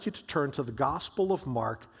you to turn to the Gospel of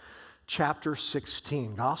Mark, chapter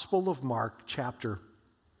 16. Gospel of Mark, chapter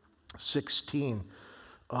 16.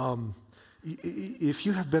 If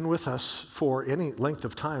you have been with us for any length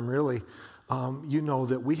of time, really, you know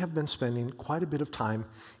that we have been spending quite a bit of time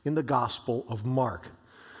in the Gospel of Mark.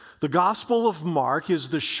 The Gospel of Mark is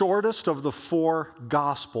the shortest of the four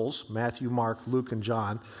Gospels, Matthew, Mark, Luke, and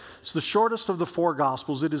John. It's the shortest of the four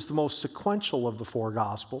Gospels. It is the most sequential of the four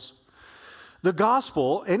Gospels. The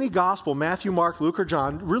Gospel, any Gospel, Matthew, Mark, Luke, or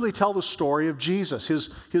John, really tell the story of Jesus,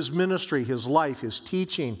 his ministry, his life, his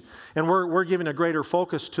teaching. And we're giving a greater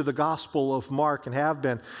focus to the Gospel of Mark and have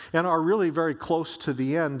been, and are really very close to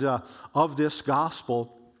the end of this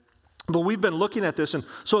Gospel. But we've been looking at this, and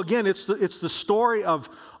so again, it's the story of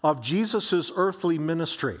Jesus' earthly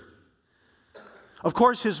ministry. Of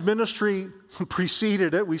course, his ministry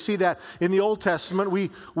preceded it. We see that in the Old Testament.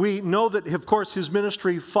 We know that, of course, his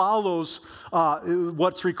ministry follows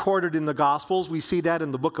what's recorded in the Gospels. We see that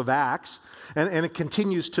in the book of Acts, and it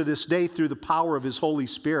continues to this day through the power of his Holy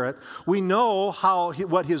Spirit. We know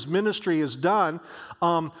what his ministry has done,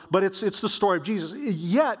 but it's the story of Jesus.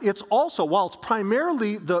 Yet, it's also, while it's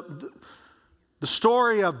primarily the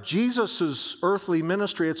story of Jesus' earthly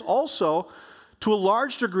ministry, it's also, to a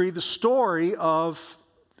large degree, the story of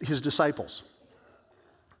his disciples.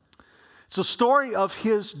 It's a story of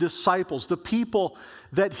his disciples, the people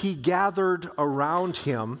that he gathered around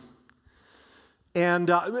him. And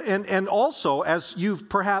also, as you've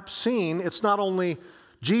perhaps seen, it's not only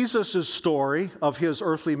Jesus' story of his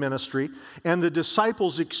earthly ministry and the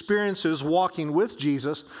disciples' experiences walking with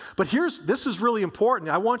Jesus. But this is really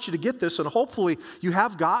important. I want you to get this, and hopefully you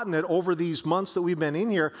have gotten it over these months that we've been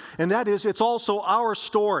in here, and that is, it's also our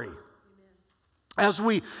story. As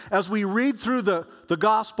we read through the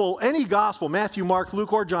gospel, any gospel, Matthew, Mark,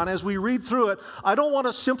 Luke, or John, as we read through it, I don't want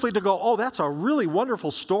us simply to go, oh, that's a really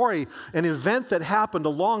wonderful story, an event that happened a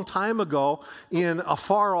long time ago in a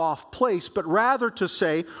far-off place, but rather to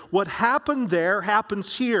say, what happened there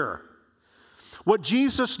happens here. What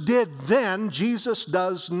Jesus did then, Jesus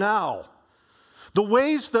does now. The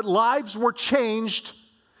ways that lives were changed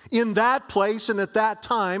in that place and at that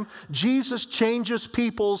time, Jesus changes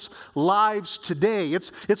people's lives today.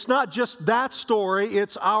 It's not just that story,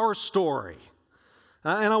 it's our story.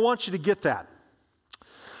 And I want you to get that.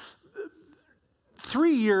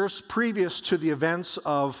 3 years previous to the events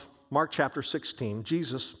of Mark chapter 16,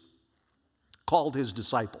 Jesus called his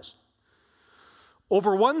disciples.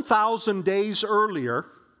 Over 1,000 days earlier,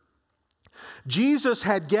 Jesus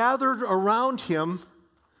had gathered around him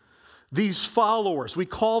these followers. We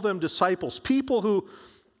call them disciples, people who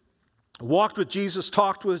walked with Jesus,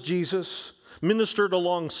 talked with Jesus, ministered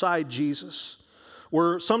alongside Jesus,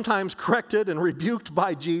 were sometimes corrected and rebuked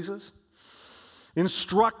by Jesus,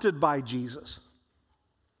 instructed by Jesus.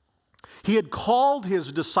 He had called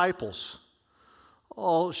his disciples.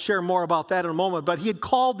 I'll share more about that in a moment, but he had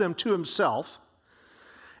called them to himself,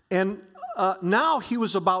 and now he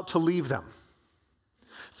was about to leave them.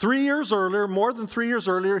 3 years earlier, more than 3 years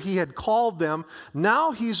earlier, he had called them.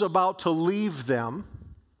 Now he's about to leave them.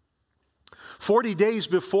 40 days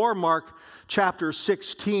before Mark chapter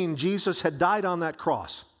 16, Jesus had died on that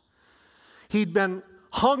cross. He'd been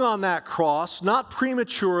hung on that cross, not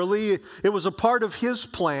prematurely. It was a part of his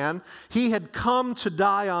plan. He had come to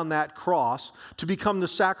die on that cross to become the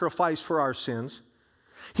sacrifice for our sins.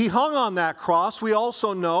 He hung on that cross. We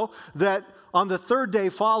also know that on the third day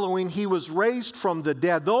following, he was raised from the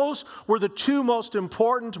dead. Those were the two most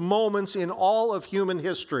important moments in all of human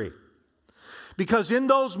history. Because in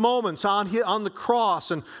those moments on the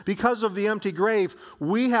cross and because of the empty grave,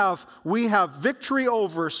 we have victory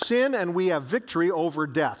over sin and we have victory over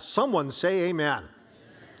death. Someone say amen. Amen.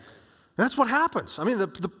 That's what happens. I mean,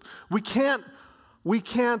 we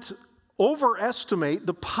can't overestimate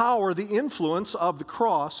the power, the influence of the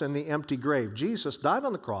cross and the empty grave. Jesus died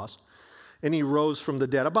on the cross, and he rose from the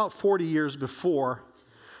dead about 40 years before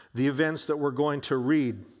the events that we're going to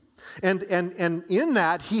read. And in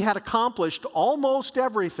that, he had accomplished almost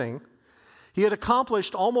everything. He had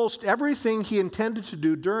accomplished almost everything he intended to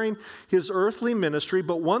do during his earthly ministry,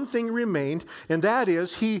 but one thing remained, and that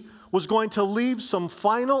is he was going to leave some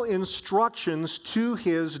final instructions to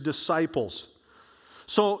his disciples.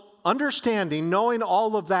 So understanding, knowing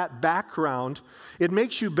all of that background, it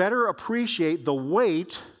makes you better appreciate the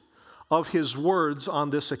weight of his words on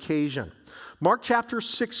this occasion. Mark chapter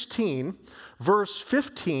 16, verse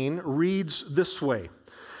 15 reads this way.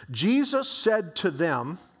 Jesus said to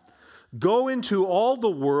them, "Go into all the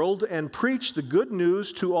world and preach the good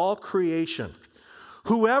news to all creation.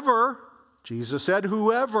 Whoever," Jesus said,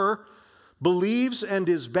 "whoever believes and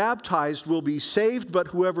is baptized will be saved, but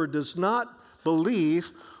whoever does not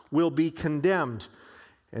believe will be condemned.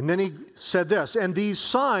 And then he said this, and these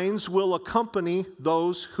signs will accompany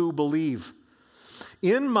those who believe.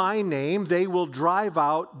 In my name they will drive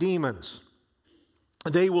out demons.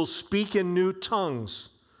 They will speak in new tongues.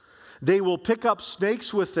 They will pick up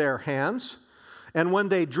snakes with their hands, and when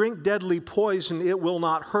they drink deadly poison, it will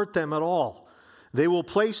not hurt them at all. They will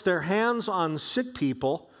place their hands on sick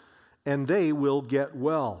people, and they will get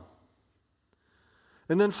well.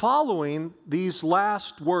 And then following these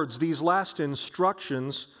last words, these last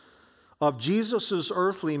instructions of Jesus'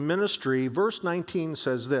 earthly ministry, verse 19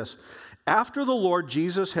 says this, after the Lord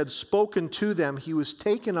Jesus had spoken to them, he was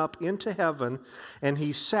taken up into heaven, and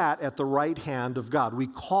he sat at the right hand of God. We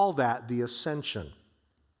call that the ascension.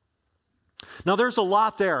 Now there's a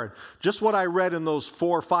lot there. Just what I read in those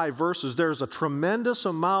 4 or 5 verses, there's a tremendous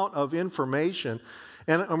amount of information.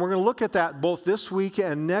 And we're going to look at that both this week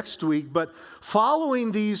and next week. But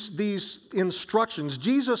following these instructions,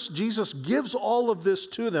 Jesus gives all of this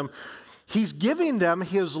to them. He's giving them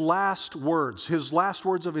his last words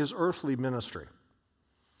of his earthly ministry.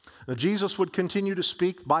 Now, Jesus would continue to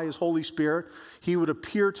speak by his Holy Spirit. He would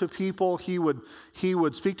appear to people. He would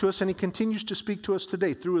speak to us, and he continues to speak to us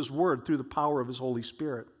today through his word, through the power of his Holy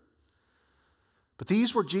Spirit. But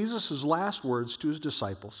these were Jesus' last words to his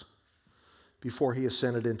disciples before he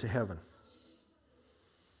ascended into heaven.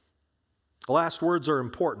 The last words are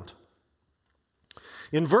important.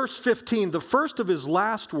 In verse 15, the first of his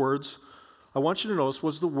last words, I want you to notice,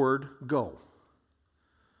 was the word go.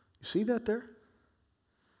 You see that there?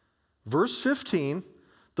 Verse 15,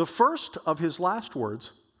 the first of his last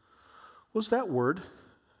words was that word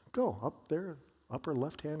go. Up there, upper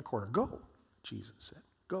left-hand corner. Go, Jesus said.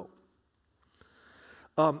 Go.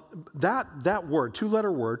 That word,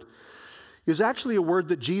 2-letter word, is actually a word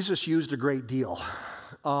that Jesus used a great deal.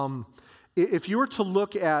 If you were to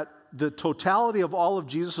look at the totality of all of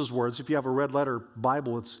Jesus' words, if you have a red letter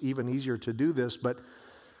Bible, it's even easier to do this, but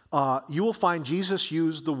you will find Jesus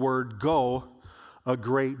used the word go a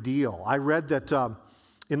great deal. I read that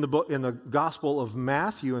in the Gospel of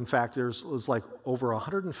Matthew, in fact, there's like over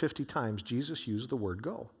 150 times Jesus used the word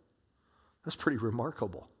go. That's pretty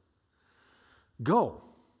remarkable. Go.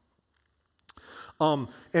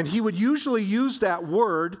 And he would usually use that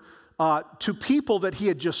word to people that he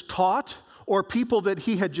had just taught, or people that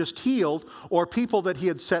he had just healed, or people that he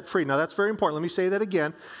had set free. Now that's very important. Let me say that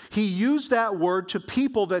again. He used that word to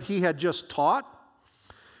people that he had just taught,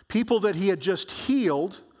 people that he had just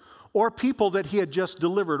healed, or people that he had just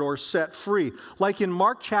delivered or set free. Like in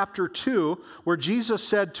Mark chapter 2, where Jesus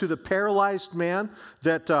said to the paralyzed man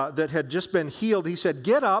that had just been healed, he said,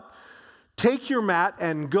 get up, take your mat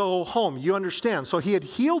and go home. You understand? So he had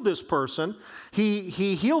healed this person. He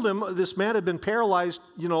healed him. This man had been paralyzed,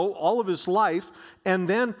 all of his life. And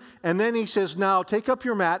then he says, now take up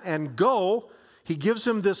your mat and go. He gives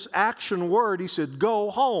him this action word. He said, go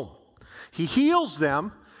home. He heals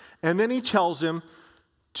them, and then he tells him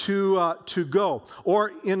to go.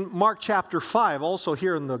 Or in Mark chapter 5, also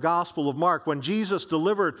here in the Gospel of Mark, when Jesus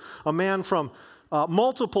delivered a man from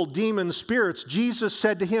multiple demon spirits, Jesus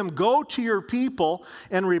said to him, go to your people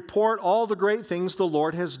and report all the great things the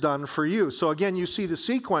Lord has done for you. So again, you see the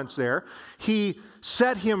sequence there. He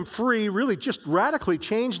set him free, really just radically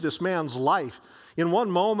changed this man's life. In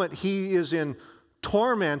one moment, he is in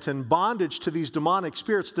torment and bondage to these demonic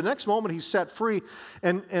spirits. The next moment, he's set free.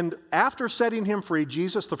 And after setting him free,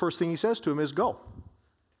 Jesus, the first thing he says to him is, go.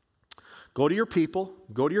 Go to your people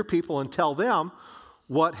and tell them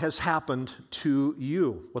what has happened to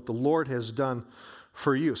you, what the Lord has done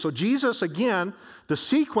for you. So Jesus, again, the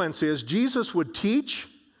sequence is Jesus would teach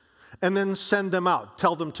and then send them out,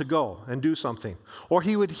 tell them to go and do something. Or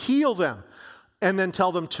he would heal them and then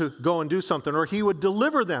tell them to go and do something. Or he would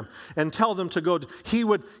deliver them and tell them to go. He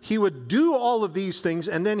would do all of these things,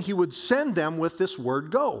 and then he would send them with this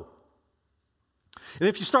word go. And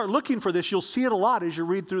if you start looking for this, you'll see it a lot as you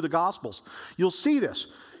read through the Gospels. You'll see this.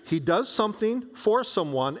 He does something for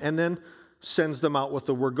someone and then sends them out with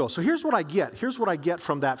the word go. So here's what I get. Here's what I get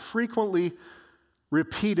from that frequently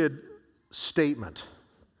repeated statement,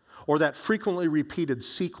 or that frequently repeated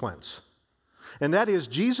sequence. And that is,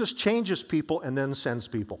 Jesus changes people and then sends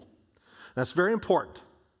people. That's very important.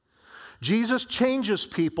 Jesus changes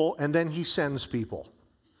people and then he sends people.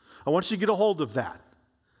 I want you to get a hold of that.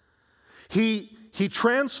 He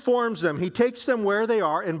transforms them. He takes them where they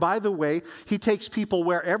are. And by the way, he takes people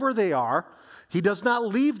wherever they are. He does not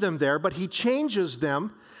leave them there, but he changes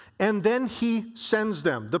them, and then he sends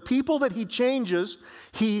them. The people that he changes,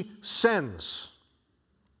 he sends.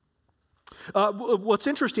 What's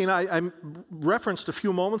interesting, I referenced a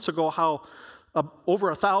few moments ago how over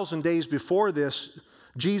 1,000 days before this,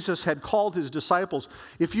 Jesus had called his disciples.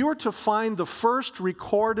 If you were to find the first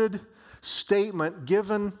recorded statement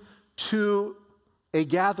given to a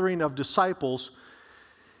gathering of disciples,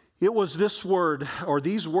 it was this word, or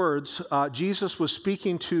these words. Jesus was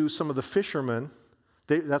speaking to some of the fishermen.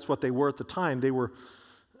 That's what they were at the time. They were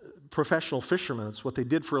professional fishermen. That's what they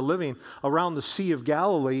did for a living around the Sea of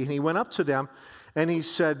Galilee. And he went up to them and he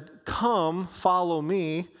said, "Come, follow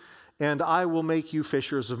me, and I will make you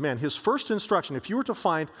fishers of men." His first instruction, if you were to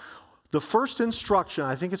find the first instruction,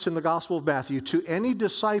 I think it's in the Gospel of Matthew, to any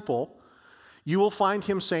disciple, you will find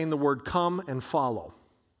him saying the word "come" and "follow."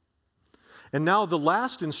 And now the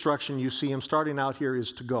last instruction you see him starting out here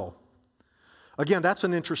is to go. Again, that's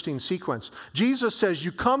an interesting sequence. Jesus says,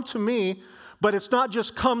 "You come to me," but it's not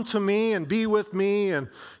just come to me and be with me and,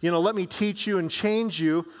 let me teach you and change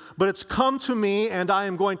you, but it's come to me and I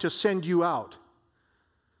am going to send you out.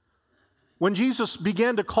 When Jesus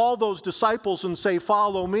began to call those disciples and say,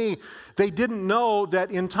 "Follow me," they didn't know that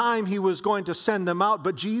in time he was going to send them out,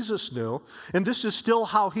 but Jesus knew. And this is still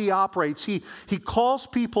how he operates. He calls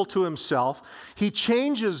people to himself. He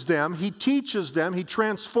changes them. He teaches them. He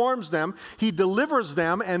transforms them. He delivers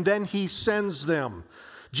them, and then he sends them.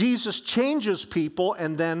 Jesus changes people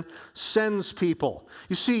and then sends people.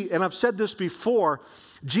 You see, and I've said this before,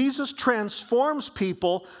 Jesus transforms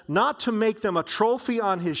people not to make them a trophy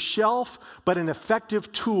on his shelf, but an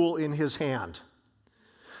effective tool in his hand.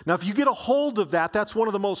 Now, if you get a hold of that, that's one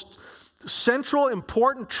of the most central,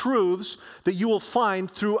 important truths that you will find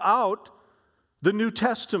throughout the New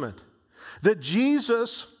Testament. That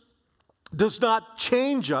Jesus does not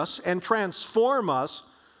change us and transform us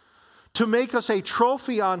to make us a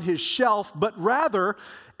trophy on his shelf, but rather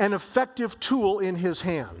an effective tool in his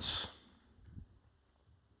hands.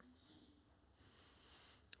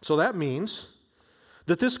 So that means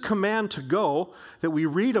that this command to go that we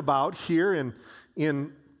read about here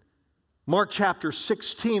in Mark chapter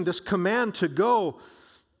 16, this command to go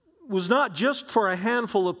was not just for a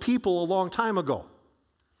handful of people a long time ago.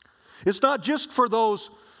 It's not just for those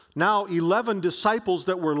now 11 disciples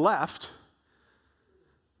that were left.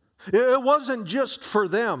 It wasn't just for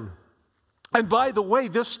them. And by the way,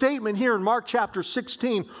 this statement here in Mark chapter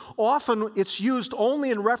 16, often it's used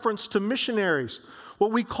only in reference to missionaries,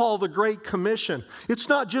 what we call the Great Commission. It's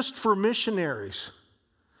not just for missionaries.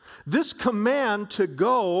 This command to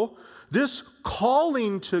go, this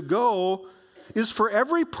calling to go, is for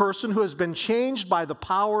every person who has been changed by the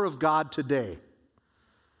power of God today.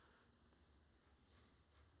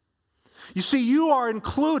 You see, you are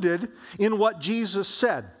included in what Jesus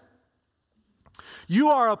said. You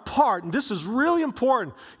are a part, and this is really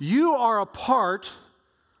important, you are a part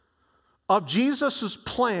of Jesus'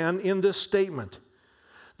 plan in this statement.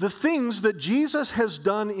 The things that Jesus has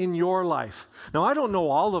done in your life. Now, I don't know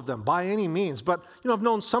all of them by any means, but I've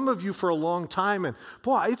known some of you for a long time, and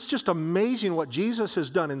boy, it's just amazing what Jesus has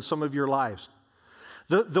done in some of your lives.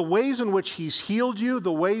 The ways in which he's healed you,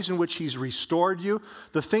 the ways in which he's restored you,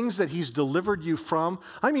 the things that he's delivered you from.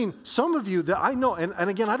 I mean, some of you that I know, and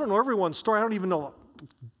again, I don't know everyone's story. I don't even know a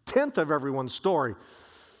tenth of everyone's story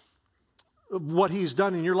of what he's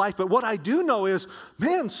done in your life. But what I do know is,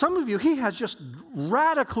 man, some of you, he has just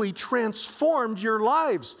radically transformed your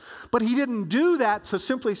lives. But he didn't do that to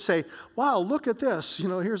simply say, wow, look at this.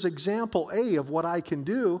 Here's example A of what I can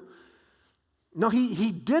do. No,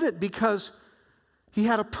 he did it because he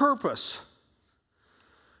had a purpose.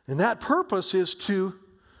 And that purpose is to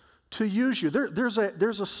use you. There's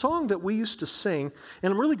a song that we used to sing,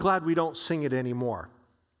 and I'm really glad we don't sing it anymore.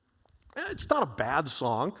 It's not a bad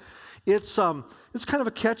song. It's kind of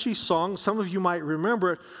a catchy song. Some of you might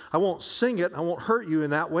remember it. I won't sing it. I won't hurt you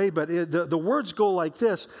in that way, but the words go like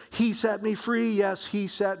this. He set me free. Yes, he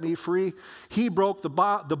set me free. He broke the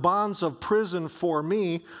bonds of prison for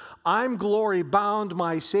me. I'm glory bound,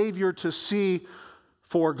 my Savior to see.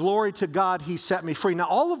 For glory to God, he set me free. Now,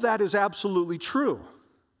 all of that is absolutely true.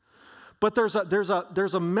 But there's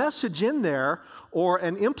a message in there or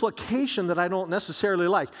an implication that I don't necessarily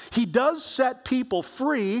like. He does set people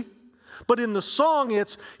free, but in the song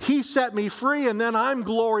it's, he set me free and then I'm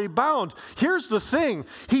glory bound. Here's the thing.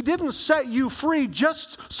 He didn't set you free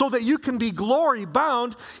just so that you can be glory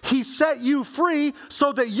bound. He set you free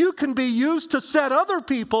so that you can be used to set other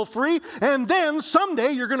people free, and then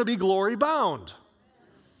someday you're going to be glory bound.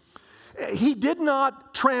 He did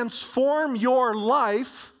not transform your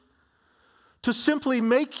life to simply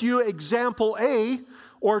make you example A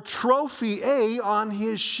or trophy A on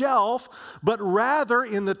his shelf, but rather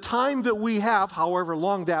in the time that we have, however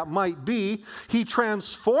long that might be, he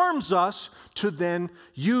transforms us to then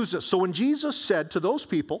use it. So when Jesus said to those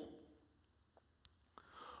people,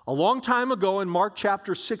 a long time ago in Mark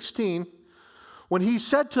chapter 16, when he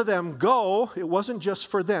said to them, go, it wasn't just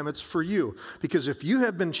for them, it's for you. Because if you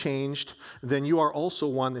have been changed, then you are also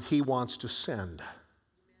one that he wants to send.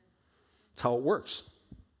 That's how it works.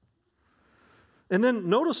 And then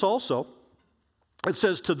notice also, it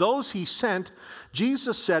says, to those he sent,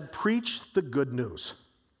 Jesus said, preach the good news.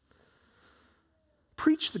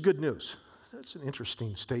 Preach the good news. That's an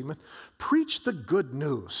interesting statement. Preach the good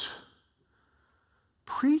news.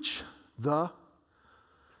 Preach the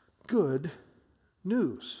good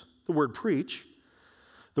news. The word preach.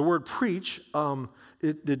 Here's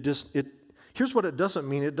what it doesn't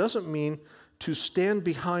mean. It doesn't mean to stand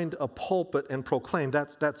behind a pulpit and proclaim.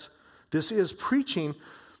 This is preaching,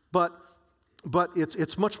 but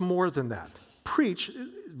it's much more than that. Preach,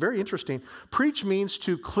 very interesting. Preach means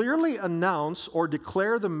to clearly announce or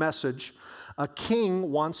declare the message a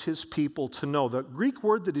king wants his people to know. The Greek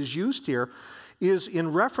word that is used here is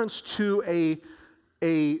in reference to a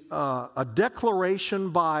declaration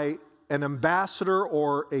by an ambassador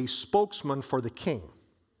or a spokesman for the king.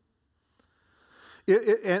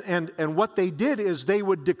 And what they did is they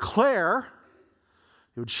would declare,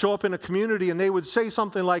 they would show up in a community and they would say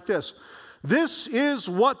something like this: this is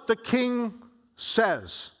what the king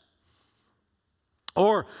says.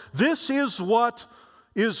 Or this is what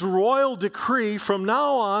is royal decree. From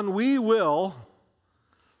now on we will.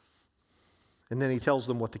 And then he tells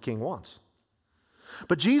them what the king wants.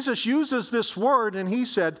 But Jesus uses this word and he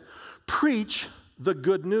said, preach the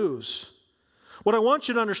good news. What I want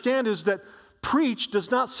you to understand is that preach does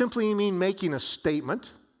not simply mean making a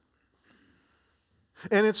statement.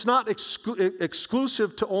 And it's not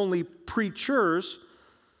exclusive to only preachers.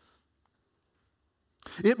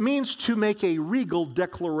 It means to make a regal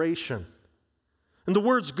declaration. And the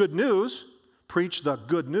words good news, preach the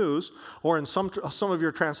good news, or in some of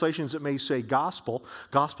your translations it may say gospel.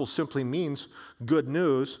 Gospel simply means good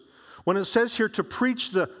news. When it says here to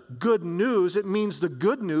preach the good news, it means the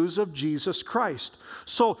good news of Jesus Christ.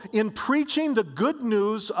 So in preaching the good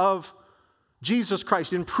news of Jesus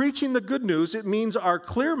Christ, in preaching the good news, it means our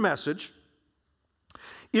clear message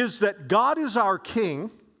is that God is our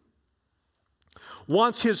King,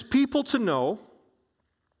 wants his people to know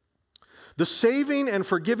the saving and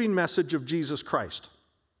forgiving message of Jesus Christ.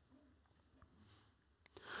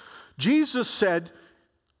 Jesus said,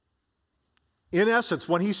 in essence,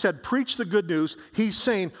 when he said, preach the good news, he's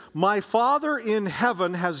saying, my Father in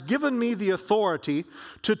heaven has given me the authority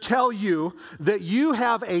to tell you that you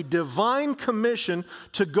have a divine commission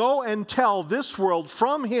to go and tell this world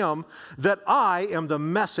from him that I am the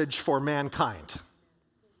message for mankind.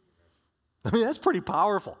 I mean, that's pretty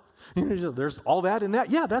powerful. There's all that in that.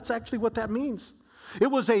 Yeah, that's actually what that means. It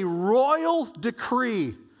was a royal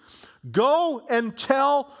decree. Go and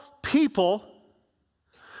tell people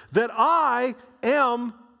that I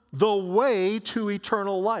am the way to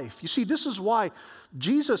eternal life. You see, this is why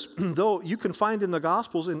Jesus, though you can find in the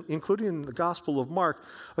Gospels, including in the Gospel of Mark,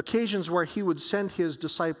 occasions where he would send his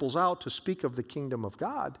disciples out to speak of the kingdom of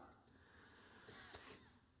God.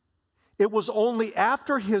 It was only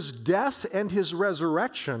after his death and his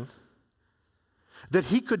resurrection that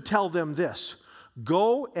he could tell them this: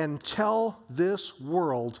 go and tell this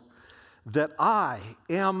world that I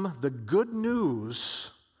am the good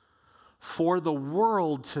news for the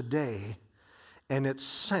world today, and it's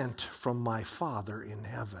sent from my Father in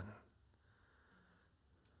heaven.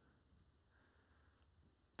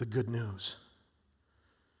 The good news.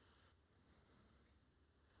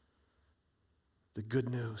 The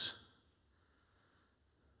good news.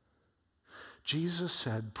 Jesus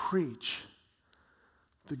said, preach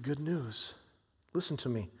the good news. Listen to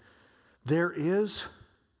me. There is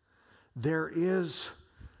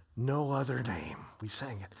no other name. We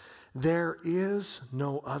sang it. There is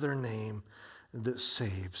no other name that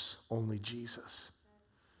saves, only Jesus.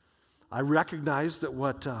 I recognize that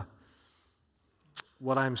what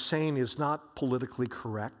I'm saying is not politically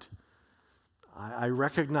correct. I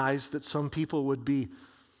recognize that some people would be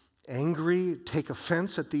angry, take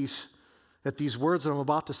offense at these words that I'm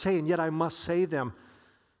about to say, and yet I must say them.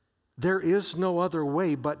 There is no other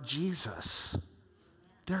way but Jesus.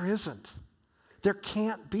 There isn't. There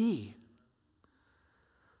can't be.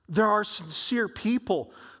 There are sincere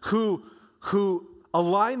people who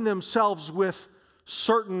align themselves with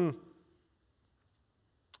certain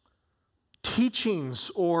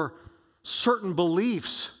teachings or certain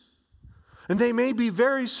beliefs. And they may be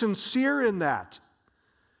very sincere in that.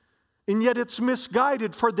 And yet it's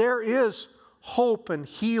misguided, for there is hope and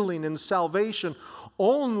healing and salvation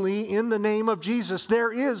only in the name of Jesus.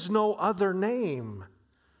 There is no other name.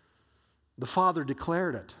 The Father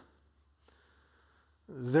declared it.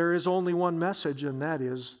 There is only one message, and that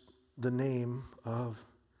is the name of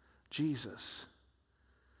Jesus.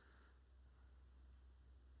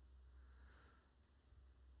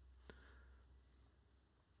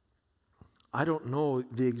 I don't know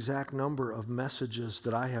the exact number of messages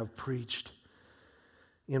that I have preached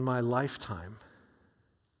in my lifetime.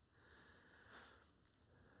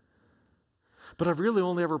 But I've really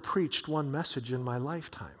only ever preached one message in my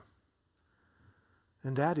lifetime.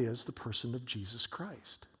 And that is the person of Jesus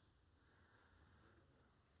Christ.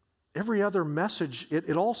 Every other message,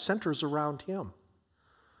 it all centers around Him.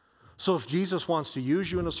 So if Jesus wants to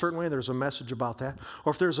use you in a certain way, there's a message about that.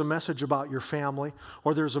 Or if there's a message about your family,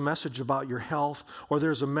 or there's a message about your health, or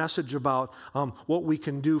there's a message about what we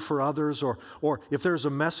can do for others, or if there's a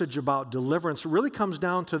message about deliverance, it really comes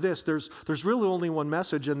down to this. There's really only one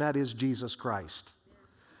message, and that is Jesus Christ.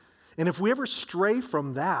 And if we ever stray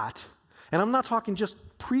from that, and I'm not talking just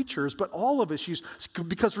preachers, but all of us use,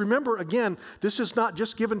 because remember, again, this is not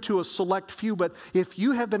just given to a select few, but if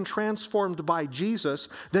you have been transformed by Jesus,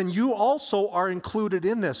 then you also are included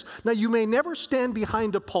in this. Now, you may never stand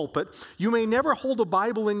behind a pulpit. You may never hold a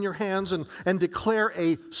Bible in your hands and declare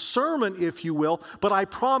a sermon, if you will, but I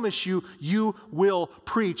promise you, you will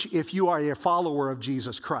preach if you are a follower of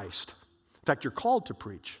Jesus Christ. In fact, you're called to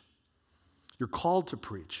preach. You're called to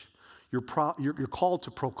preach. You're called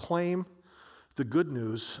to proclaim the good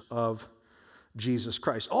news of Jesus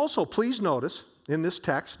Christ. Also, please notice in this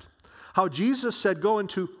text how Jesus said, go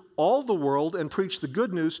into all the world and preach the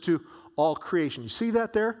good news to all creation. You see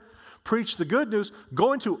that there? Preach the good news.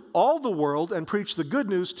 Go into all the world and preach the good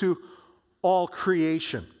news to all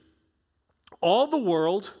creation. All the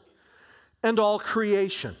world and all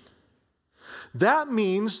creation. That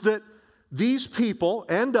means that these people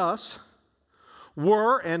and us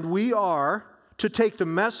were and we are to take the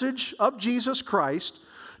message of Jesus Christ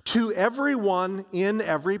to everyone in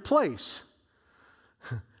every place.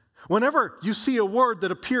 Whenever you see a word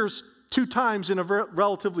that appears 2 times in a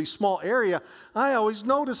relatively small area, I always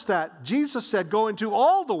notice that. Jesus said, go into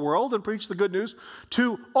all the world and preach the good news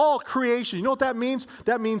to all creation. You know what that means?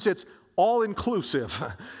 That means it's all inclusive.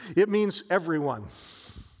 It means everyone.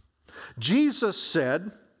 Jesus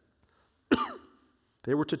said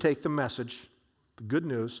they were to take the message, the good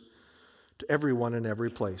news, to everyone in every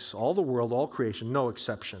place. All the world, all creation, no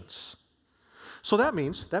exceptions. So that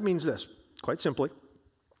means this, quite simply.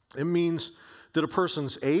 It means that a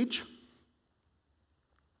person's age,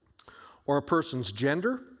 or a person's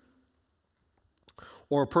gender,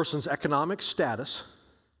 or a person's economic status,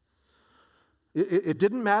 it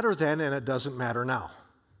didn't matter then and it doesn't matter now.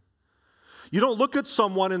 You don't look at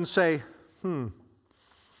someone and say,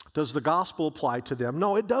 does the gospel apply to them?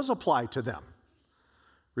 No, it does apply to them,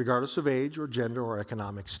 regardless of age or gender or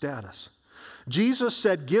economic status. Jesus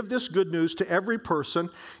said, give this good news to every person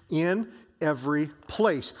in every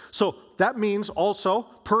place. So that means also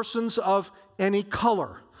persons of any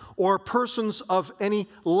color, or persons of any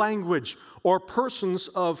language, or persons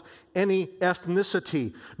of any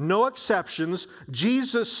ethnicity. No exceptions.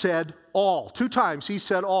 Jesus said all. 2 times he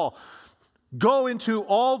said all. Go into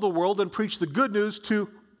all the world and preach the good news to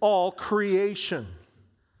all creation.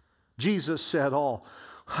 Jesus said all.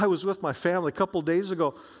 I was with my family a couple days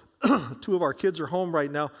ago. 2 of our kids are home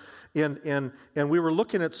right now, and we were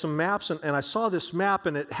looking at some maps, and I saw this map,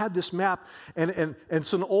 and it had this map, and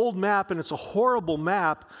it's an old map, and it's a horrible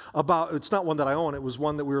map about, it's not one that I own, it was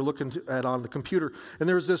one that we were looking at on the computer, and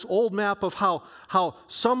there's this old map of how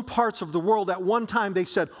some parts of the world at one time they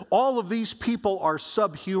said, all of these people are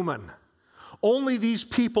subhuman. Only these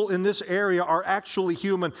people in this area are actually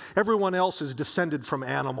human. Everyone else is descended from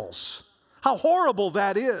animals. How horrible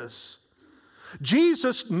that is.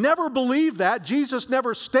 Jesus never believed that. Jesus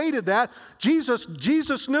never stated that. Jesus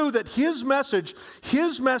knew that his message,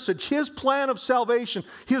 his plan of salvation,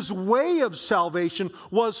 his way of salvation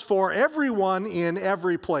was for everyone in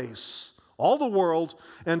every place. All the world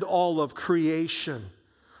and all of creation.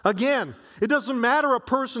 Again, it doesn't matter a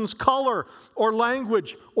person's color or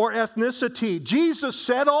language or ethnicity. Jesus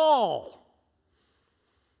said all.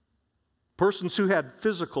 Persons who had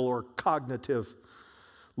physical or cognitive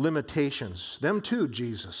limitations, them too,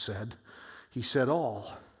 Jesus said. He said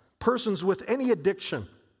all. Persons with any addiction.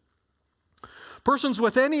 Persons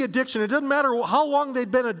with any addiction. It doesn't matter how long they'd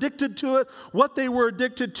been addicted to it, what they were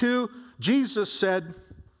addicted to. Jesus said,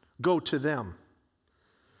 go to them.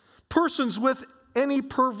 Persons with any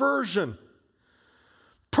perversion.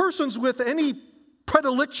 Persons with any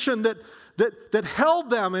predilection that held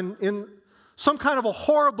them in some kind of a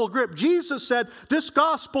horrible grip. Jesus said, this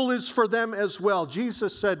gospel is for them as well.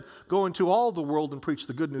 Jesus said, go into all the world and preach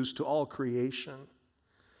the good news to all creation.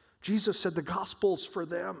 Jesus said the gospel's for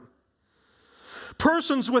them.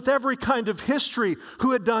 Persons with every kind of history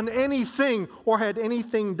who had done anything or had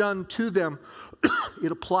anything done to them,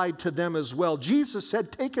 it applied to them as well. Jesus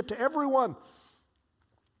said, take it to everyone.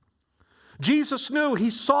 Jesus knew. He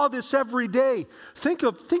saw this every day. Think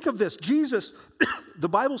of this. Jesus, the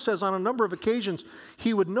Bible says on a number of occasions,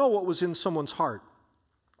 he would know what was in someone's heart.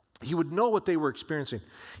 He would know what they were experiencing.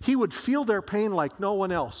 He would feel their pain like no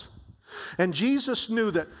one else. And Jesus knew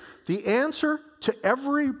that the answer to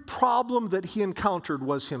every problem that he encountered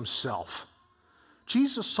was himself.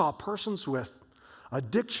 Jesus saw persons with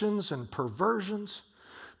addictions and perversions,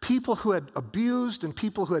 people who had abused and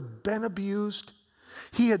people who had been abused.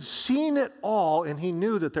 He had seen it all, and he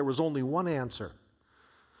knew that there was only one answer,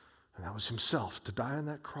 and that was himself, to die on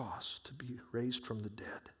that cross, to be raised from the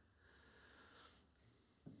dead.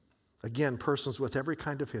 Again, persons with every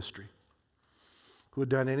kind of history who had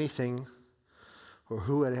done anything or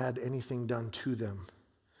who had had anything done to them,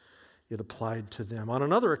 it applied to them. On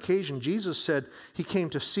another occasion, Jesus said he came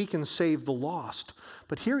to seek and save the lost.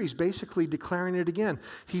 But here he's basically declaring it again.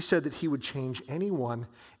 He said that he would change anyone,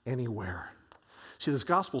 anywhere. See, this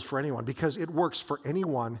gospel's for anyone because it works for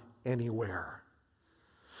anyone, anywhere.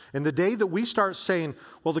 And the day that we start saying,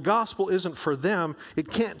 well, the gospel isn't for them,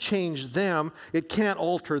 it can't change them, it can't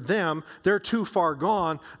alter them, they're too far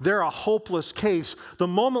gone, they're a hopeless case. The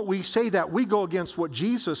moment we say that, we go against what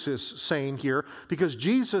Jesus is saying here, because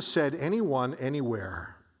Jesus said, anyone,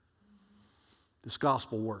 anywhere. This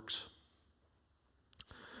gospel works.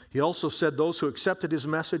 He also said those who accepted his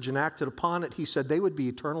message and acted upon it, he said they would be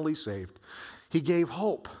eternally saved. He gave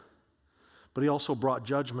hope, but he also brought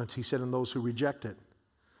judgment. He said, and those who reject it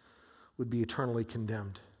would be eternally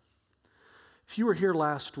condemned. If you were here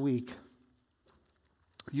last week,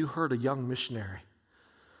 you heard a young missionary.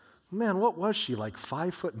 Man, what was she, like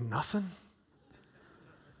 5 foot nothing?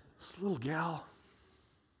 This little gal.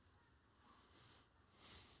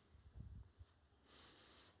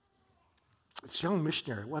 This young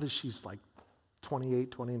missionary, what is she's like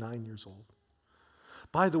 28, 29 years old.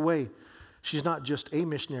 By the way, she's not just a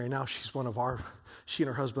missionary now, she's one of she and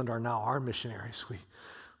her husband are now our missionaries.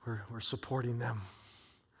 We're supporting them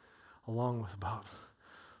along with about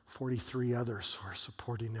 43 others who are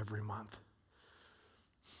supporting every month.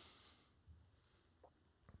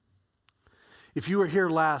 If you were here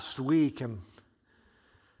last week and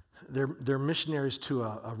they're missionaries to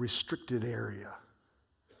a restricted area,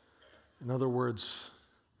 in other words,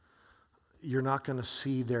 you're not going to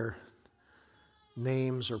see their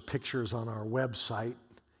names or pictures on our website,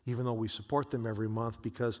 even though we support them every month,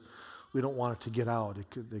 because we don't want it to get out.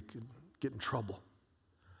 They could get in trouble.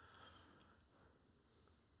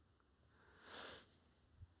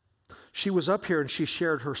 She was up here and she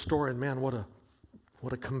shared her story, and man, what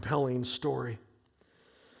a compelling story.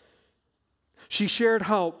 She shared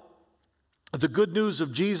how the good news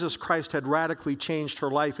of Jesus Christ had radically changed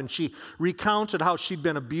her life, and she recounted how she'd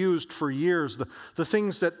been abused for years, the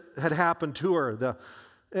things that had happened to her.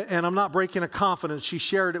 And I'm not breaking a confidence. She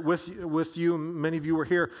shared it with you. Many of you were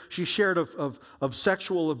here. She shared of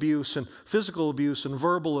sexual abuse and physical abuse and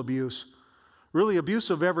verbal abuse. Really abuse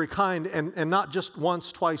of every kind, and not just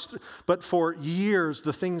once, twice, but for years,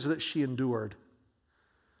 the things that she endured.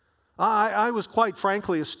 I was quite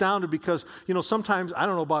frankly astounded because, sometimes, I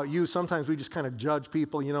don't know about you, sometimes we just kind of judge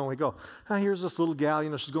people, and we go, here's this little gal,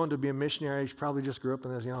 she's going to be a missionary, she probably just grew up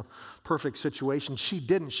in this, perfect situation. She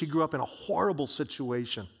didn't. She grew up in a horrible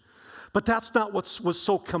situation. But that's not what was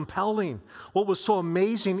so compelling. What was so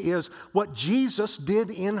amazing is what Jesus did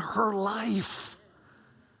in her life.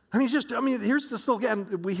 Here's this little gal,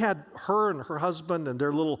 and we had her and her husband and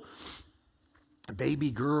their little baby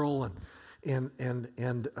girl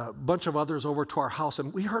and a bunch of others over to our house,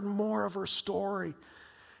 and we heard more of her story.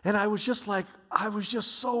 And I was just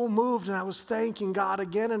so moved, and I was thanking God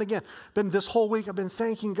again and again. This whole week I've been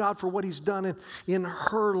thanking God for what he's done in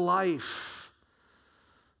her life.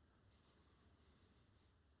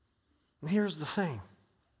 And here's the thing.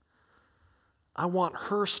 I want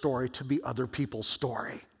her story to be other people's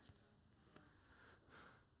story.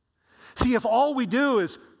 See, if all we do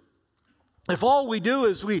is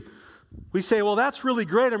we say, well, that's really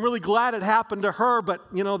great. I'm really glad it happened to her, but,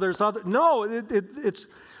 there's other. No,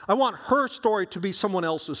 I want her story to be someone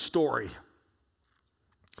else's story.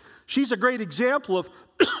 She's a great example of,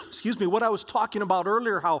 what I was talking about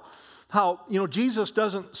earlier, how Jesus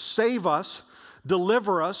doesn't save us,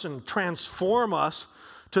 deliver us, and transform us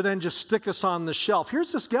to then just stick us on the shelf.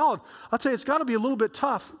 Here's this gal. I'll tell you, it's got to be a little bit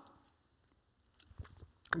tough.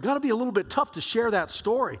 It's got to be a little bit tough to share that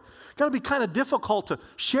story. It's got to be kind of difficult to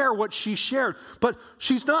share what she shared. But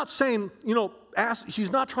she's not saying,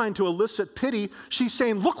 she's not trying to elicit pity. She's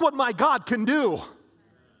saying, look what my God can do.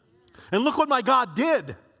 And look what my God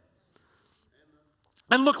did.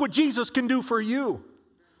 And look what Jesus can do for you.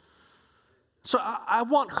 So I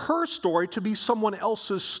want her story to be someone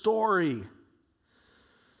else's story.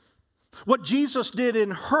 What Jesus did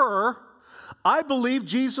in her, I believe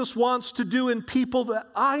Jesus wants to do in people that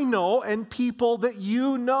I know and people that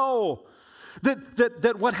you know.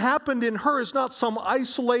 That what happened in her is not some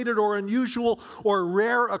isolated or unusual or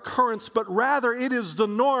rare occurrence, but rather it is the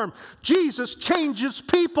norm. Jesus changes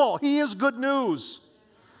people. He is good news.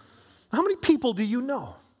 How many people do you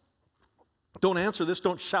know? Don't answer this,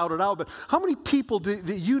 don't shout it out, but how many people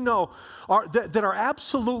do you know that are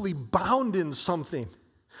absolutely bound in something,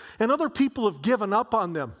 and other people have given up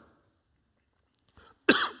on them?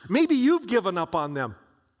 Maybe you've given up on them.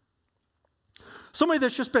 Somebody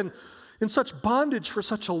that's just been in such bondage for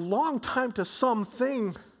such a long time to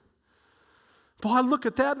something. Boy, I look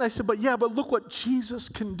at that and I said, but look what Jesus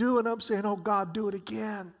can do. And I'm saying, oh God, do it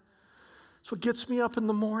again. That's what gets me up in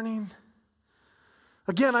the morning.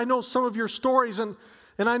 Again, I know some of your stories, and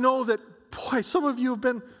I know that, boy, some of you have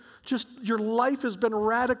been your life has been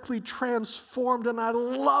radically transformed, and I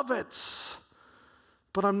love it.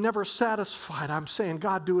 But I'm never satisfied. I'm saying,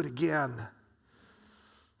 God, do it again.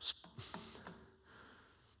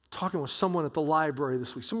 Talking with someone at the library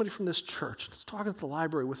this week, somebody from this church. I was talking at the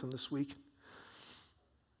library with him this week.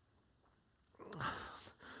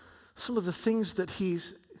 Some of the things that he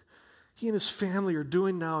and his family are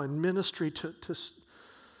doing now in ministry to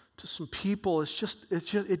some people,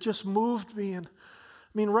 it just moved me. And I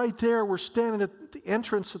mean, right there, we're standing at the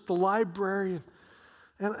entrance at the library,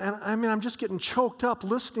 and I mean, I'm just getting choked up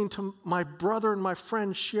listening to my brother and my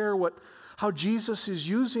friend share how Jesus is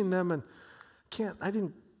using them, and I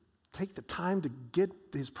didn't take the time to get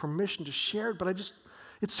his permission to share it, but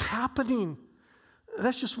it's happening.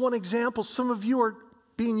 That's just one example. Some of you are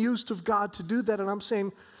being used of God to do that, and I'm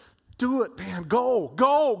saying, do it, man.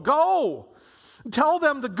 Go. Tell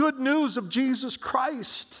them the good news of Jesus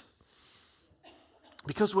Christ.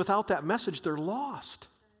 Because without that message, they're lost.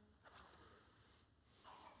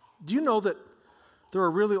 Do you know that there are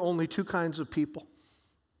really only two kinds of people?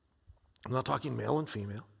 I'm not talking male and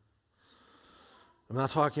female. I'm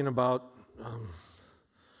not talking about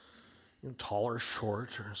tall or short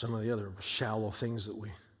or some of the other shallow things that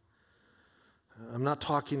I'm not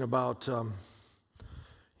talking about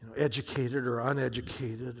educated or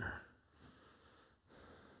uneducated.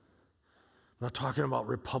 I'm not talking about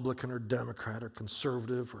Republican or Democrat or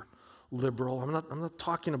conservative or liberal. I'm not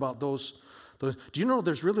talking about those. Do you know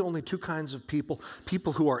there's really only two kinds of people?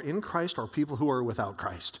 People who are in Christ or people who are without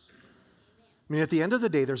Christ. I mean, at the end of the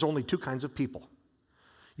day, there's only two kinds of people.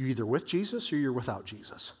 You're either with Jesus or you're without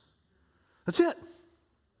Jesus. That's it.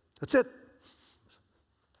 That's it. I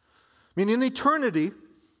mean, in eternity,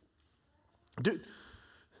 do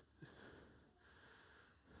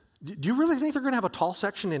you really think they're going to have a tall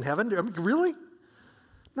section in heaven? I mean, really?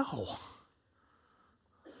 No.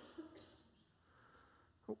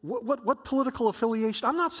 What political affiliation?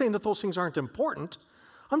 I'm not saying that those things aren't important.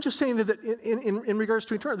 I'm just saying that in regards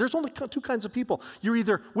to eternity, there's only two kinds of people. You're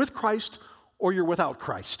either with Christ or you're without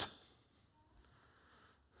Christ.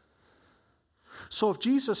 So if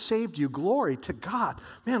Jesus saved you, glory to God.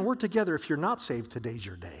 Man, we're together. If you're not saved, today's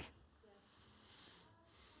your day.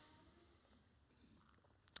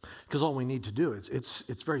 Because all we need to do,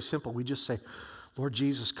 it's very simple. We just say, Lord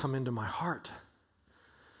Jesus, come into my heart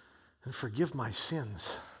and forgive my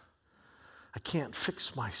sins. I can't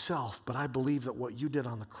fix myself, but I believe that what you did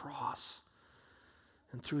on the cross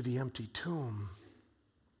and through the empty tomb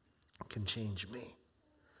can change me.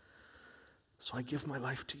 So I give my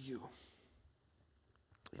life to you.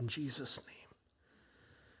 In Jesus'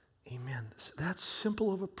 name, amen. That's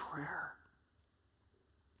simple of a prayer.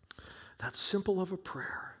 That's simple of a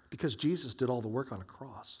prayer because Jesus did all the work on a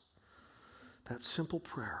cross. That simple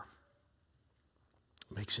prayer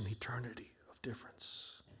makes an eternity of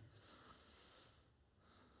difference.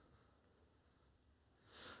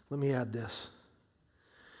 Let me add this.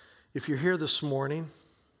 If you're here this morning,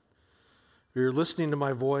 or you're listening to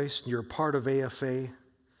my voice, and you're a part of AFA,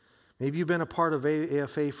 maybe you've been a part of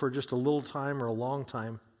AFA for just a little time or a long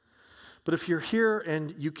time, but if you're here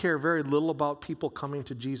and you care very little about people coming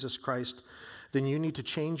to Jesus Christ, then you need to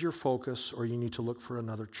change your focus or you need to look for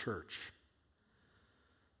another church.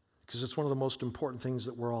 Because it's one of the most important things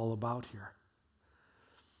that we're all about here.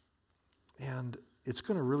 And it's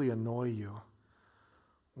going to really annoy you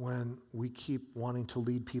when we keep wanting to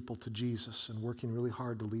lead people to Jesus and working really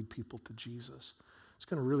hard to lead people to Jesus. It's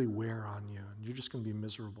going to really wear on you, and you're just going to be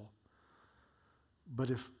miserable. But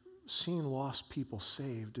if seeing lost people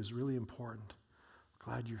saved is really important, I'm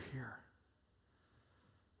glad you're here.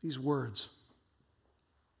 These words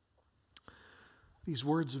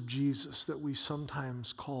of Jesus that we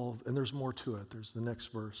sometimes call, and there's more to it, there's the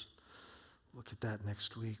next verse. Look at that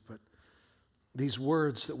next week. But these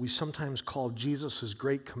words that we sometimes call Jesus'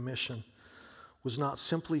 Great Commission was not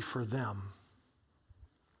simply for them.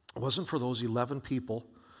 It wasn't for those 11 people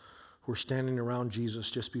who were standing around Jesus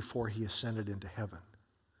just before he ascended into heaven.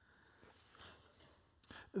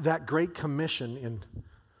 That Great Commission in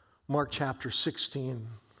Mark chapter 16,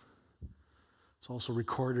 it's also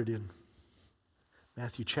recorded in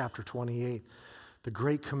Matthew chapter 28. The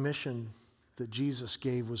Great Commission that Jesus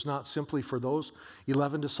gave was not simply for those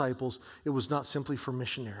 11 disciples. It was not simply for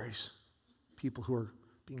missionaries, people who are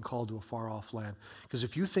being called to a far-off land. Because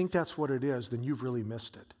if you think that's what it is, then you've really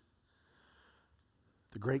missed it.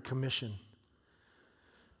 The Great Commission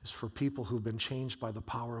is for people who've been changed by the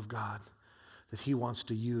power of God, that he wants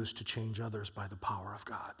to use to change others by the power of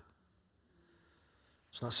God.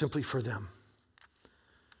 It's not simply for them.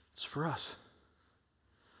 It's for us.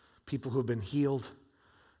 People who have been healed,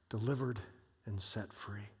 delivered, and set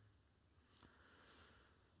free.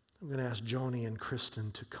 I'm going to ask Joni and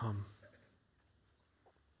Kristen to come.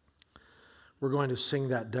 We're going to sing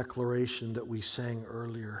that declaration that we sang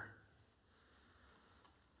earlier.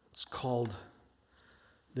 It's called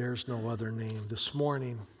There's No Other Name. This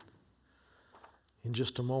morning, in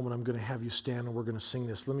just a moment, I'm going to have you stand and we're going to sing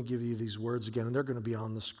this. Let me give you these words again, and they're going to be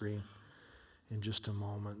on the screen in just a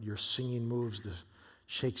moment. Your singing moves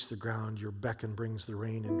shakes the ground. Your beckon brings the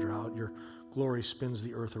rain and drought. Your glory spins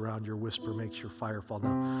the earth around. Your whisper makes your fire fall.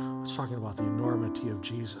 Now, it's talking about the enormity of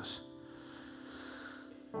Jesus.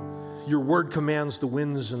 Your word commands the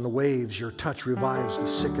winds and the waves. Your touch revives the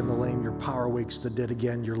sick and the lame. Your power wakes the dead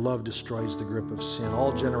again. Your love destroys the grip of sin.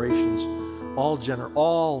 All generations,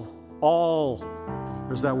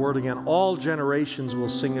 there's that word again. All generations will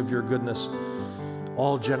sing of your goodness.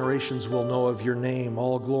 All generations will know of your name.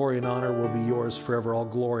 All glory and honor will be yours forever. All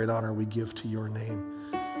glory and honor we give to your name.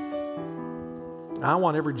 I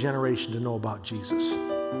want every generation to know about Jesus.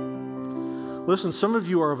 Listen, some of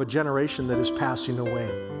you are of a generation that is passing away.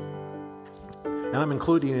 And I'm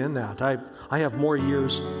including in that. I have more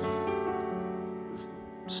years,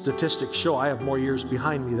 statistics show I have more years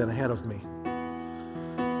behind me than ahead of me.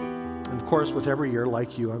 And of course, with every year,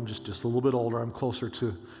 like you, I'm just a little bit older. I'm closer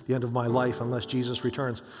to the end of my life unless Jesus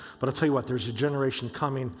returns. But I'll tell you what, there's a generation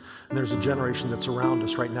coming, and there's a generation that's around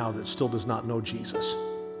us right now that still does not know Jesus.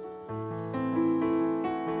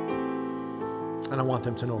 And I want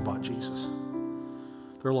them to know about Jesus.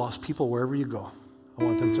 There are lost people wherever you go. I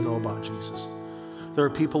want them to know about Jesus. There are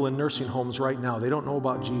people in nursing homes right now. They don't know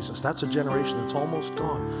about Jesus. That's a generation that's almost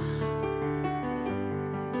gone.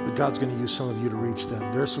 But God's going to use some of you to reach them.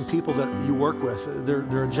 There are some people that you work with.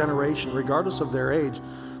 They're a generation, regardless of their age,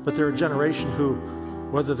 but they're a generation who,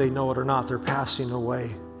 whether they know it or not, they're passing away.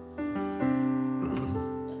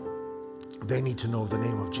 They need to know the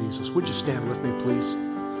name of Jesus. Would you stand with me, please?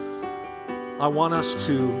 I want us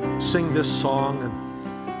to sing this song,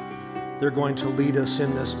 and they're going to lead us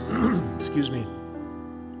in this. Excuse me.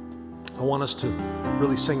 I want us to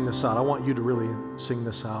really sing this out. I want you to really sing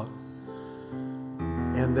this out.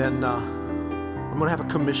 And then I'm going to have a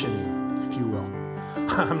commissioning, if you will.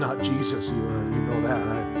 I'm not Jesus, you know that.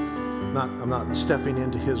 I'm not stepping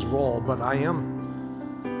into his role, but I am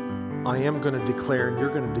going to declare, and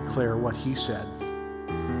you're going to declare what he said.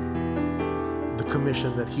 The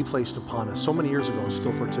commission that he placed upon us so many years ago is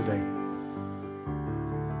still for today.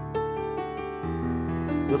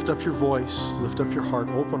 Lift up your voice, lift up your heart,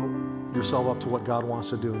 open yourself up to what God wants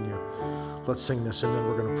to do in you. Let's sing this, and then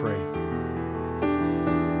we're going to pray.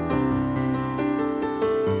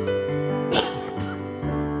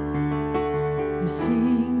 Your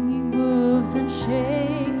singing moves and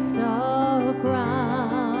shakes the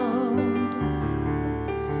ground.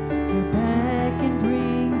 Your beckon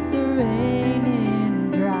brings the rain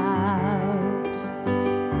and drought.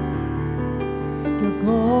 Your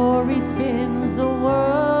glory spins the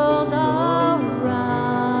world around.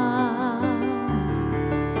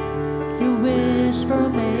 Your whisper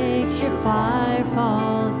makes your fire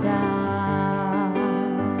fall down.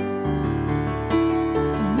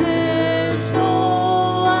 There's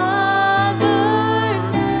no other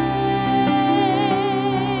name,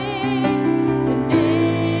 the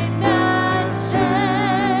name that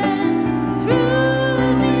stands through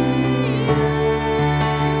the earth.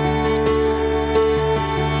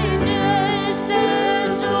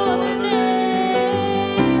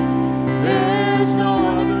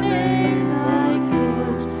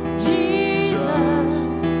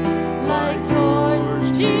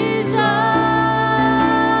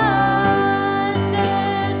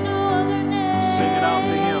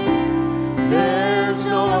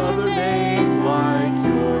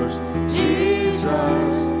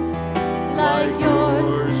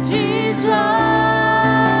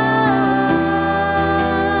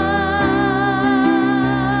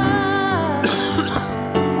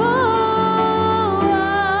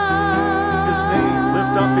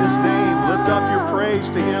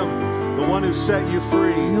 set you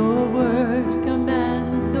free. Your word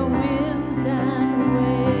commands the winds and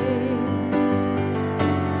waves.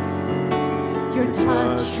 Your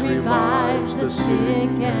touch revives the sick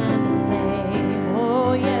and lame.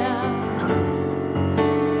 Oh yeah.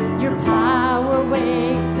 Your power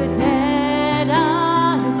wakes the dead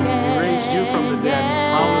again. He raised you from the dead.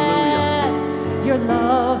 Hallelujah. Your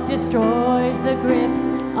love destroys the grip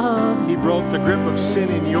of sin. He broke the grip of sin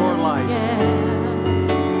in your life. Yeah.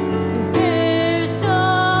 'Cause there's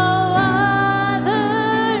no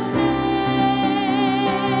other name,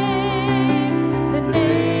 the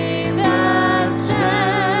name that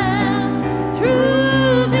stands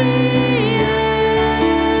through the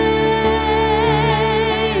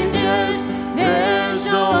ages. There's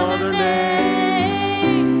no other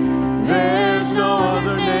name. There's no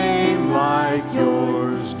other name like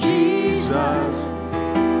yours, Jesus.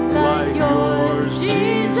 Like yours,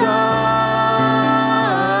 Jesus.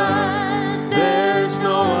 There's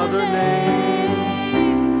no other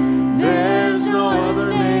name. There's no other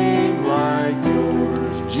name like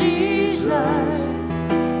yours, Jesus.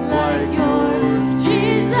 Like yours,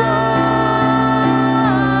 Jesus.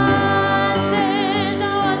 There's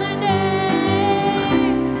no other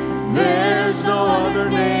name. There's no other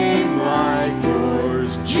name like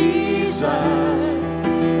yours, Jesus.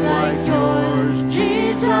 Like yours,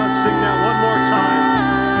 Jesus. Sing that one more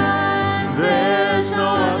time. There's no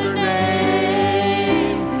other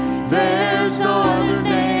name. There's no other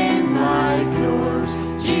name like yours,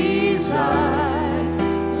 Jesus.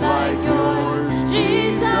 Like yours,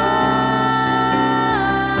 Jesus.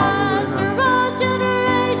 For all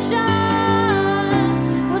generations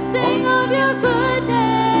will sing of your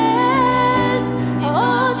goodness.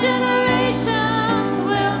 All generations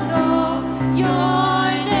will know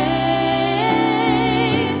your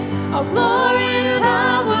name. All glory and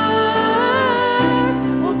power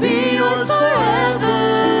will be yours forever.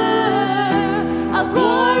 All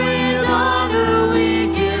glory and honor we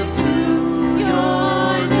give to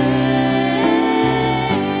your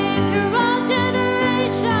name. Through all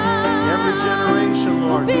generations, Every generation, will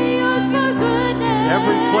Lord. be yours for goodness.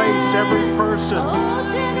 Every place, every person. All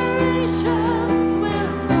generations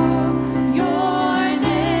will know your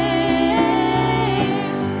name.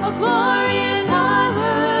 All glory and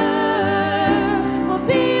power will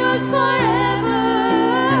be yours forever.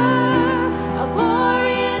 All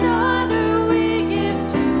glory and honor we give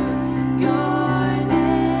to your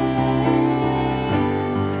name.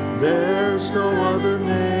 There's no other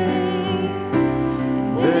name.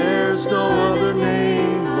 There's no other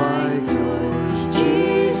name like yours,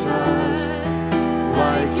 Jesus.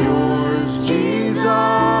 Like yours, Jesus.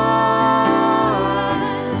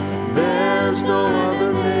 There's no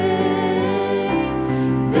other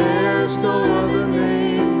name. There's no other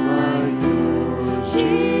name like yours,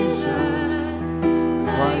 Jesus.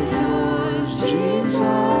 Like yours, Jesus.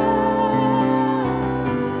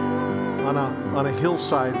 On a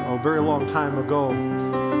hillside a very long time ago,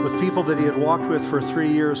 with people that he had walked with for 3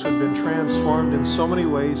 years, who had been transformed in so many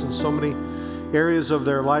ways, in so many areas of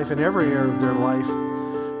their life, in every area of their life,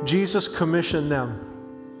 Jesus commissioned them.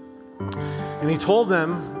 And he told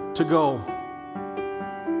them to go.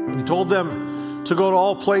 He told them to go to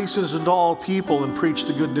all places and to all people and preach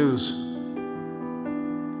the good news.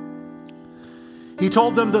 He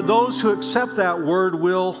told them that those who accept that word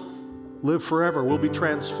will live forever, will be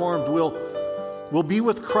transformed, will be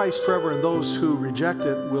with Christ forever, and those who reject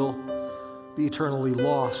it will be eternally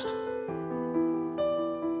lost.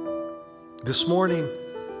 This morning,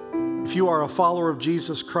 if you are a follower of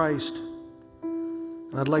Jesus Christ,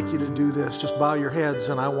 I'd like you to do this. Just bow your heads,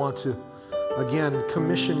 and I want to, again,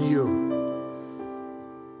 commission you.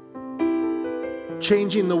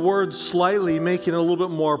 Changing the words slightly, making it a little bit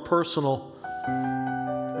more personal.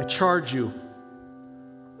 I charge you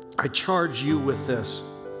with this.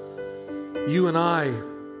 You and I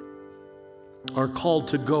are called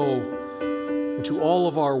to go into all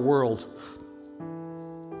of our world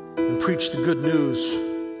and preach the good news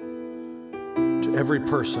to every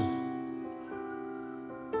person.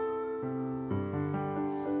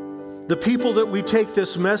 The people that we take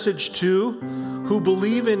this message to, who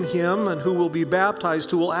believe in Him and who will be baptized,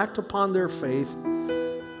 who will act upon their faith,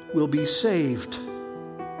 will be saved.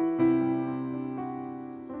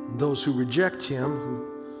 Those who reject Him,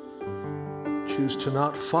 who choose to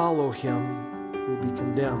not follow Him, will be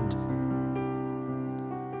condemned.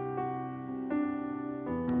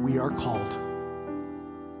 But we are called.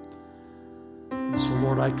 And so,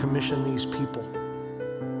 Lord, I commission these people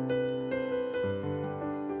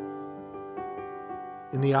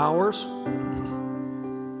in the hours and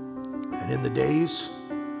in the days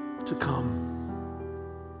to come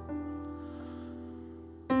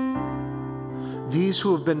these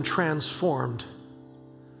who have been transformed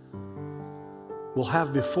will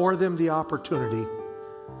have before them the opportunity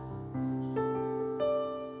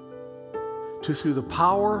to, through the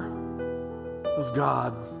power of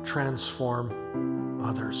God, transform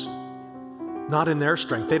others. Not in their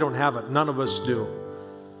strength. They don't have it. None of us do.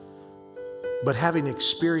 But having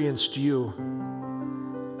experienced you,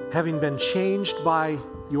 having been changed by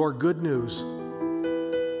your good news,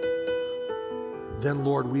 then,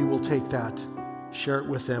 Lord, we will take that, share it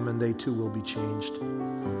with them, and they too will be changed.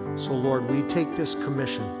 So, Lord, we take this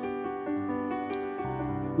commission.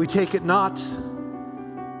 We take it not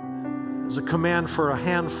as a command for a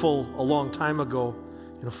handful a long time ago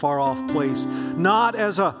in a far-off place, not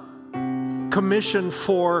as a commission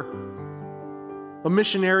for a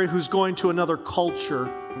missionary who's going to another culture.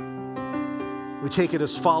 We take it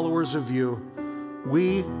as followers of you.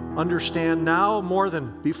 We understand now more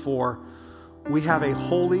than before we have a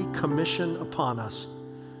holy commission upon us.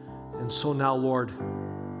 And so now, Lord,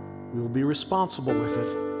 we will be responsible with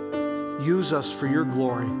it. Use us for your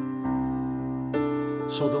glory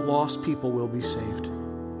so that lost people will be saved.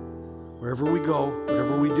 Wherever we go,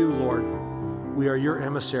 whatever we do, Lord, we are your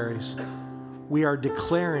emissaries. We are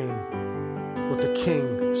declaring what the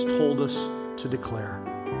King has told us to declare.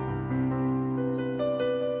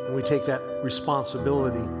 And we take that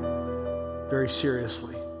responsibility very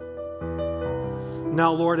seriously.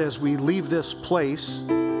 Now, Lord, as we leave this place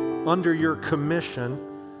under your commission,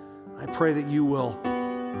 I pray that you will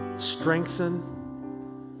strengthen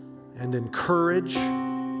and encourage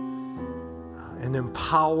and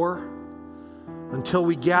empower until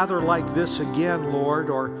we gather like this again, Lord,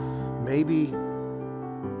 or maybe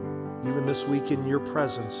even this week in your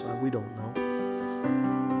presence. We don't know.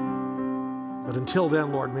 But until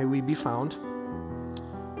then, Lord, may we be found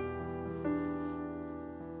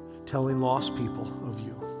telling lost people of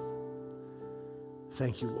you.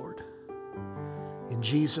 Thank you, Lord. In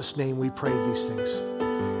Jesus' name we pray these things.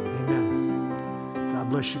 Amen. God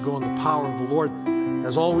bless you. Go in the power of the Lord.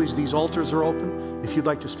 As always, these altars are open. If you'd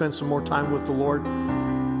like to spend some more time with the Lord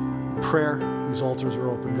in prayer, these altars are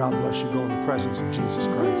open. God bless you. Go in the presence of Jesus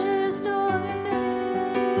Christ. There's no other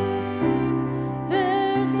name.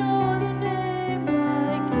 There's no other name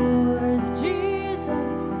like yours, Jesus.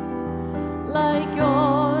 Like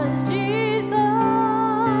yours, Jesus.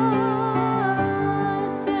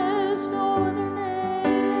 There's no other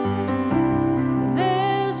name.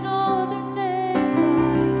 There's no other name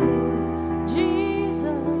like yours,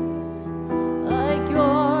 Jesus. Like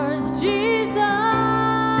yours, Jesus.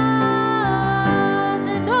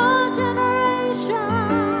 And all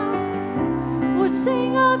generations will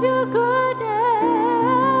sing of your goodness.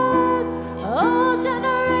 All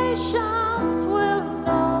generations will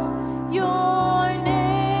know your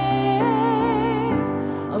name.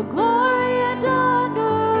 Oh, glory and honor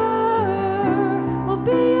will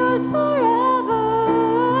be yours forever.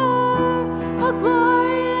 Oh,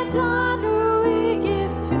 glory and honor we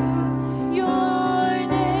give to your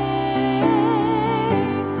name.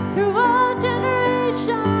 Through all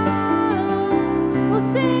generations.